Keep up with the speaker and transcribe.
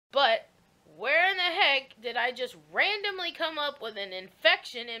But where in the heck did I just randomly come up with an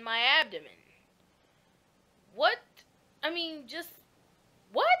infection in my abdomen? What? I mean, just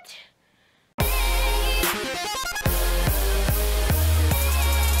what?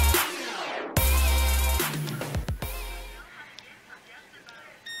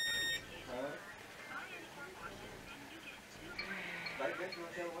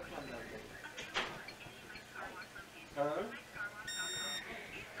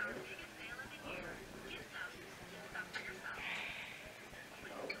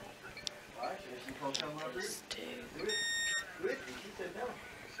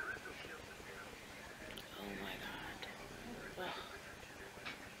 Oh my God. Ugh.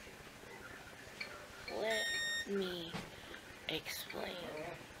 Let me explain.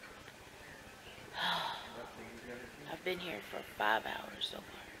 I've been here for 5 hours so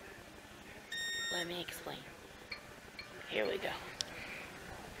far. Let me explain. Here we go.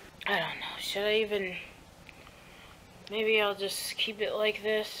 I don't know. Should I even... Maybe I'll just keep it like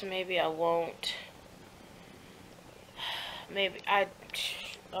this. Maybe I won't. Maybe I...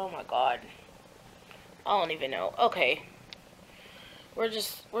 Oh my God. I don't even know. Okay. We're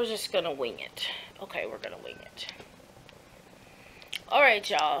just gonna wing it. Okay, we're gonna wing it. Alright,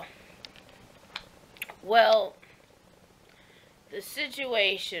 y'all. Well, the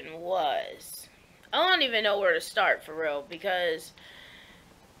situation was... I don't even know where to start, for real, because...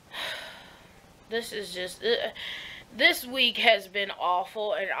 This is just... This week has been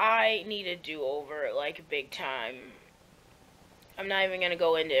awful, and I need a do-over, like, big time. I'm not even going to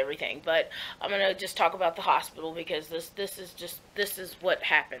go into everything, but I'm going to just talk about the hospital, because this is what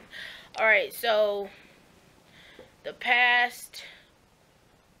happened. Alright, so, the past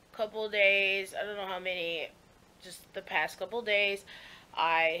couple days, I don't know how many, just the past couple days,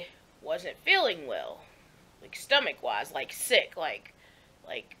 I wasn't feeling well. Like, stomach-wise, like, sick, like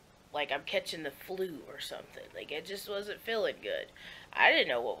I'm catching the flu or something. Like, it just wasn't feeling good. I didn't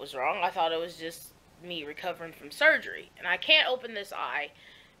know what was wrong. I thought it was just me recovering from surgery. And I can't open this eye.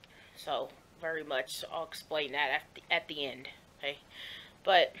 So, very much, I'll explain that at the end. Okay?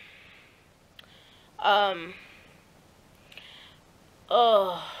 But,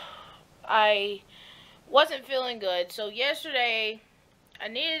 I wasn't feeling good. So, yesterday, I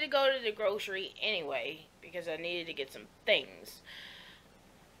needed to go to the grocery anyway. Because I needed to get some things.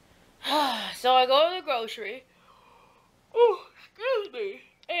 So I go to the grocery. Oh, excuse me.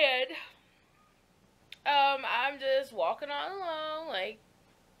 And I'm just walking on along, like,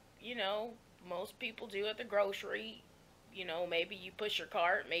 you know, most people do at the grocery. You know, maybe you push your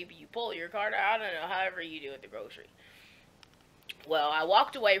cart, maybe you pull your cart. I don't know, however you do at the grocery. Well, I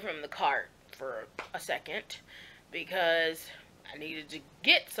walked away from the cart for a second because I needed to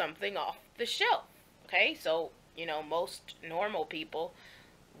get something off the shelf. Okay, so, you know, most normal people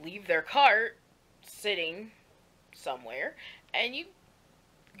leave their cart sitting somewhere, and you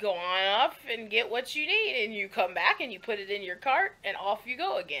go on off and get what you need, and you come back and you put it in your cart, and off you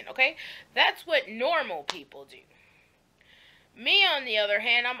go again, okay? That's what normal people do. Me, on the other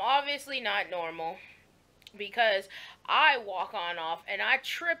hand, I'm obviously not normal, because I walk on off, and I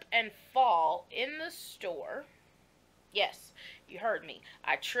trip and fall in the store. Yes, you heard me.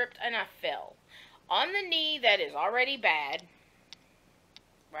 I tripped and I fell. On the knee that is already bad.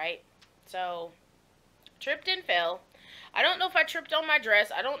 Right? So, tripped and fell. I don't know if I tripped on my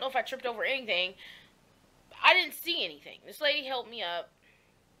dress. I don't know if I tripped over anything. I didn't see anything. This lady helped me up.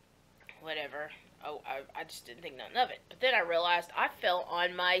 Whatever. Oh, I just didn't think nothing of it. But then I realized I fell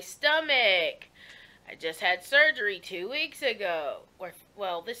on my stomach. I just had surgery 2 weeks ago.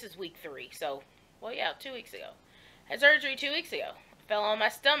 Well, this is week 3. So, well, yeah, 2 weeks ago. I had surgery 2 weeks ago. I fell on my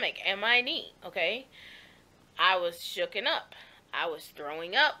stomach and my knee. Okay? I was shooken up. I was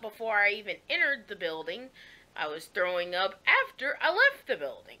throwing up before I even entered the building. I was throwing up after I left the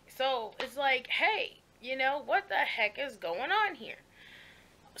building. So, it's like, hey, you know, what the heck is going on here?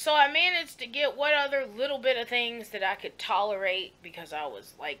 So, I managed to get what other little bit of things that I could tolerate because I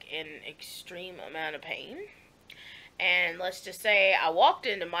was, like, in extreme amount of pain. And let's just say I walked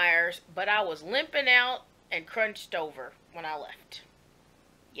into Myers, but I was limping out and crunched over when I left.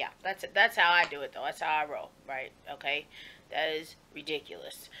 Yeah, that's it. That's how I do it, though. That's how I roll, right? Okay? That is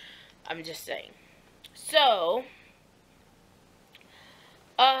ridiculous. I'm just saying. So,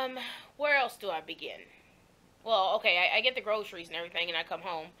 where else do I begin? Well, okay, I get the groceries and everything, and I come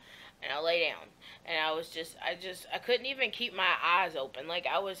home, and I lay down. And I couldn't even keep my eyes open. Like,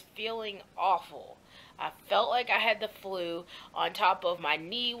 I was feeling awful. I felt like I had the flu. On top of my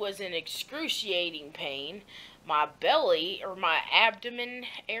knee was in excruciating pain. My belly, or my abdomen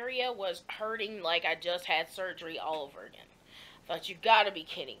area, was hurting like I just had surgery all over again. Thought, you gotta be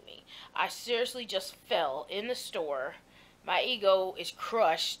kidding me. I seriously just fell in the store. My ego is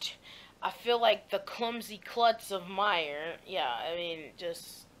crushed. I feel like the clumsy klutz of Meyer. Yeah, I mean,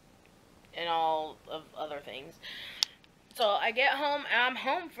 just, and all of other things. So I get home, and I'm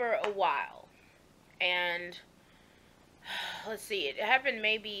home for a while. And, let's see, it happened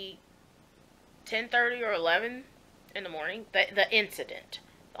maybe 10:30 or 11 in the morning. The incident.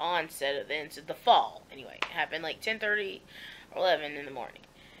 The onset of the incident. The fall, anyway. It happened like 10:30 or 11 in the morning.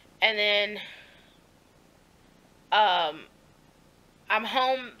 And then, I'm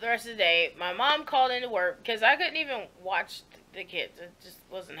home the rest of the day. My mom called into work because I couldn't even watch the kids. It just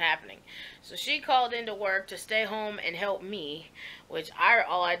wasn't happening. So she called into work to stay home and help me, which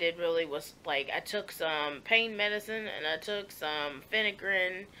all I did really was, like, I took some pain medicine and I took some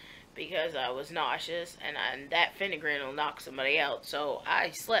Phenergan because I was nauseous, and that Phenergan will knock somebody out. So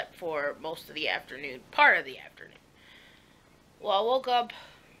I slept for most of the afternoon, part of the afternoon. Well, I woke up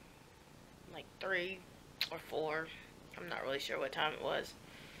like 3 or 4. I'm not really sure what time it was.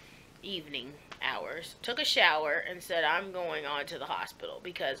 Evening hours. Took a shower and said, I'm going on to the hospital,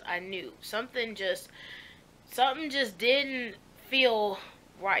 because I knew something just didn't feel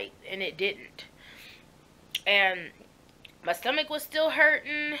right, and it didn't. And my stomach was still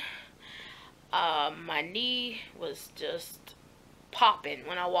hurting. My knee was just popping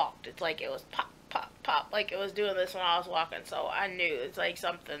when I walked. It's like it was pop, pop, pop, like it was doing this when I was walking. So I knew it's like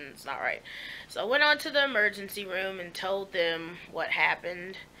something's not right. So I went on to the emergency room and told them what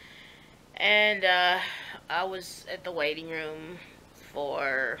happened. And I was at the waiting room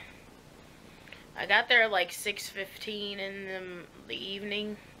I got there like 6:15 in the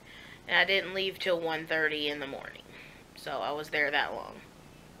evening, and I didn't leave till 1:30 in the morning. So I was there that long.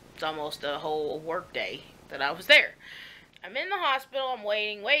 It's almost a whole work day that I was there. I'm in the hospital. I'm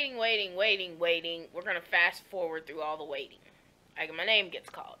waiting. We're going to fast forward through all the waiting. My name gets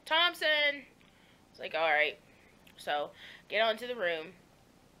called. Thompson. It's like, all right. So, get onto the room.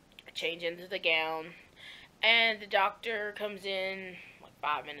 I change into the gown. And the doctor comes in like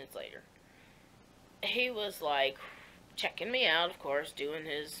 5 minutes later. He was like checking me out, of course, doing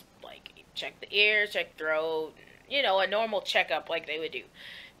his, like, check the ears, check the throat, you know, a normal checkup like they would do.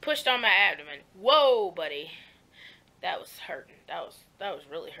 Pushed on my abdomen. Whoa, buddy. That was hurting. That was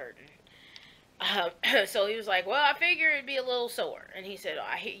really hurting. So he was like, well, I figured it'd be a little sore. And he said,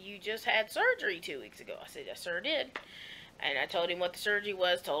 you just had surgery 2 weeks ago. I said, yes, sir, I did. And I told him what the surgery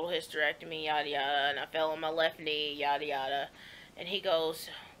was, total hysterectomy, yada, yada. And I fell on my left knee, yada, yada. And he goes,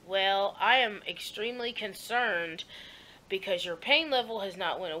 well, I am extremely concerned because your pain level has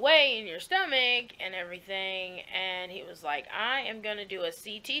not went away in your stomach and everything. And he was like, I am going to do a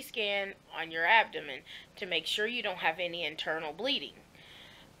CT scan on your abdomen to make sure you don't have any internal bleeding.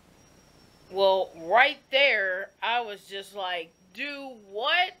 Well, right there, I was just like, do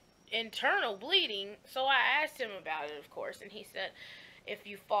what? Internal bleeding? So I asked him about it, of course, and he said, if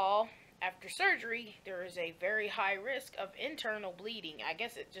you fall after surgery, there is a very high risk of internal bleeding. I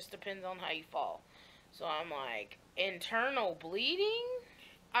guess it just depends on how you fall. So I'm like, internal bleeding?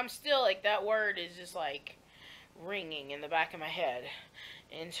 I'm still like, that word is just like ringing in the back of my head.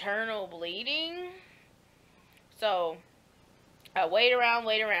 Internal bleeding? So I wait around.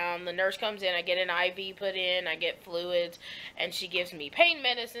 The nurse comes in. I get an IV put in. I get fluids. And she gives me pain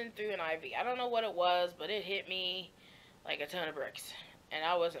medicine through an IV. I don't know what it was, but it hit me like a ton of bricks. And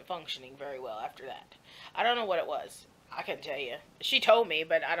I wasn't functioning very well after that. I don't know what it was. I couldn't tell you. She told me,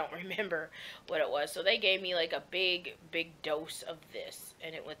 but I don't remember what it was. So they gave me like a big dose of this.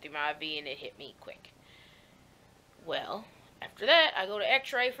 And it went through my IV and it hit me quick. Well, after that, I go to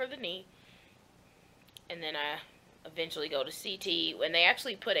x-ray for the knee. And then I eventually go to CT when they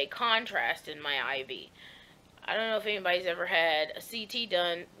actually put a contrast in my IV. I don't know if anybody's ever had a CT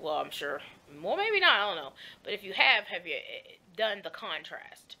done. Well, I'm sure. Well, maybe not. I don't know. But if you have you done the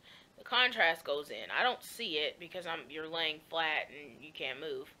contrast? The contrast goes in. I don't see it because you're laying flat and you can't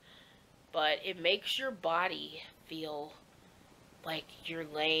move. But it makes your body feel like you're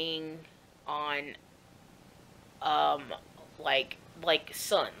laying on like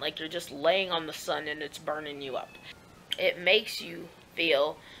sun. Like you're just laying on the sun and it's burning you up. It makes you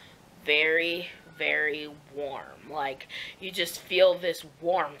feel very, very warm. Like you just feel this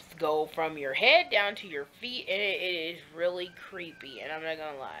warmth go from your head down to your feet, and it is really creepy. And I'm not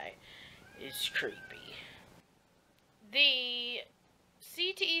gonna lie, it's creepy. The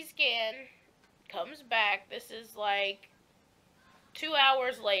CT scan comes back. This is like 2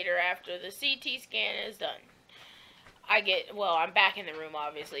 hours later after the CT scan is done. I'm back in the room,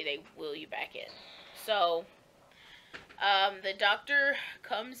 obviously. They wheel you back in. So, the doctor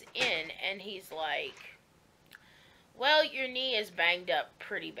comes in and he's like, well, your knee is banged up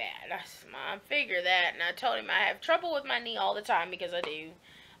pretty bad. I figure that, and I told him I have trouble with my knee all the time, because I do.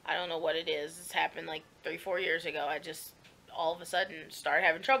 I don't know what it is. It's happened like 3-4 years ago. I just all of a sudden started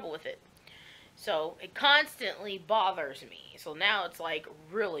having trouble with it. So it constantly bothers me. So now it's like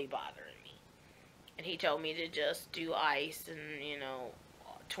really bothering me. And he told me to just do ice, and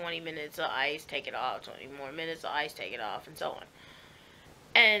 20 minutes of ice, take it off, 20 more minutes of ice, take it off, and so on.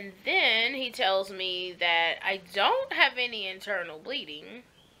 And then he tells me that I don't have any internal bleeding,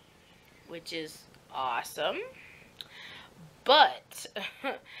 which is awesome. But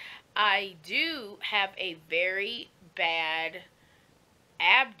I do have a very bad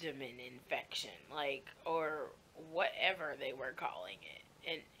abdomen infection, or whatever they were calling it.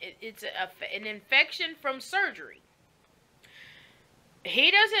 And it's an infection from surgery. He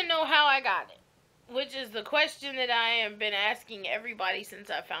doesn't know how I got it, which is the question that I have been asking everybody since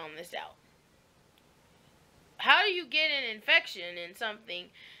I found this out. How do you get an infection in something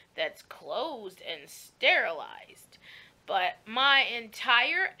that's closed and sterilized? But my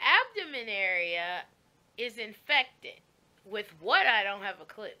entire abdomen area is infected. With what, I don't have a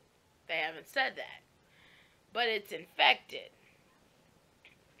clue. They haven't said that. But it's infected.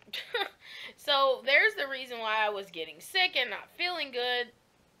 So there's the reason why I was getting sick and not feeling good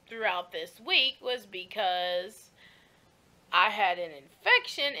throughout this week, was because I had an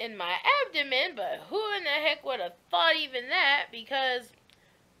infection in my abdomen. But who in the heck would have thought even that? Because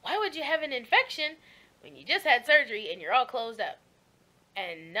why would you have an infection when you just had surgery and you're all closed up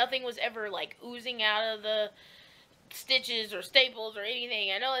and nothing was ever like oozing out of the stitches or staples or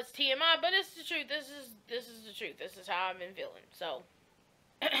anything? I know it's TMI, but it's the truth. This is the truth. This is how I've been feeling. So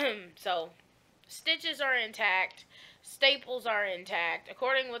so stitches are intact, staples are intact.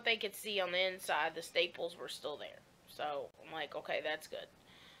 According to what they could see on the inside, the staples were still there. So I'm like, okay, that's good.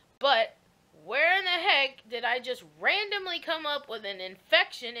 But where in the heck did I just randomly come up with an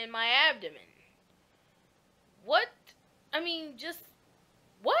infection in my abdomen? What? I mean, just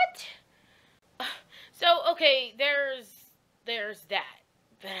what? So okay, there's that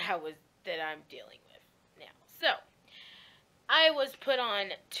I'm dealing with now. So I was put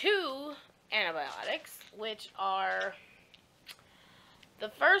on 2 antibiotics, which are, the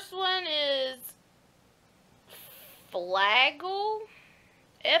first one is Flagyl,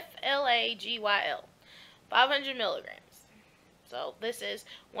 Flagyl, 500 milligrams. So this is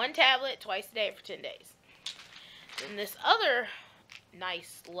 1 tablet twice a day for 10 days. Then this other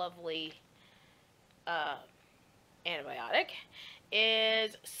nice, lovely antibiotic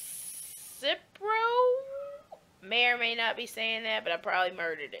is Cipro. May or may not be saying that, but I probably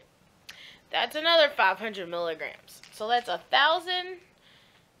murdered it. That's another 500 milligrams. So that's 1,000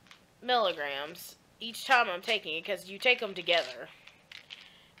 milligrams each time I'm taking it, because you take them together.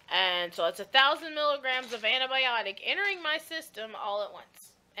 And so it's 1,000 milligrams of antibiotic entering my system all at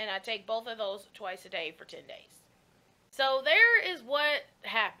once. And I take both of those twice a day for 10 days. So there is what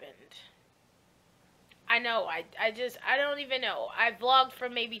happened. I know, I don't even know. I vlogged for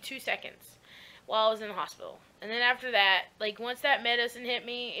maybe 2 seconds while I was in the hospital. And then after that, like, once that medicine hit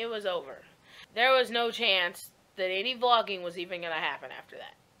me, it was over. There was no chance that any vlogging was even going to happen after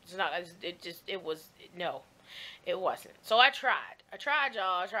that. It's not, no, it wasn't. So I tried,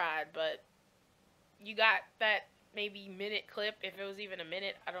 y'all, but you got that maybe minute clip, if it was even a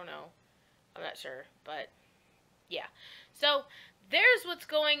minute, I don't know. I'm not sure, but yeah. So there's what's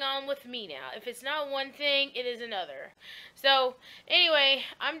going on with me now. If it's not one thing, it is another. So anyway,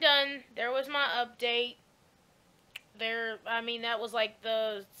 I'm done. There was my update. That was like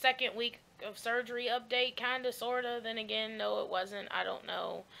the 2nd week of surgery update, kind of, sort of. Then again, no, it wasn't. I don't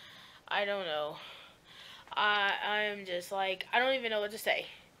know. I'm just like, I don't even know what to say.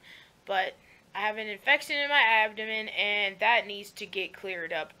 But I have an infection in my abdomen, and that needs to get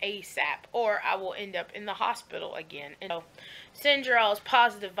cleared up ASAP, or I will end up in the hospital again. And so send your all's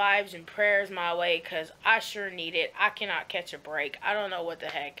positive vibes and prayers my way, because I sure need it. I cannot catch a break. I don't know what the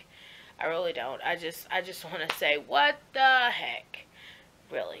heck. I really don't. I just want to say, what the heck?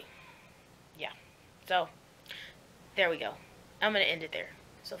 Really. Yeah. So, there we go. I'm going to end it there.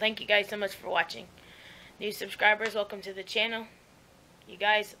 So, thank you guys so much for watching. New subscribers, welcome to the channel. You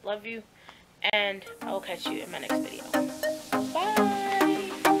guys, love you. And I will catch you in my next video.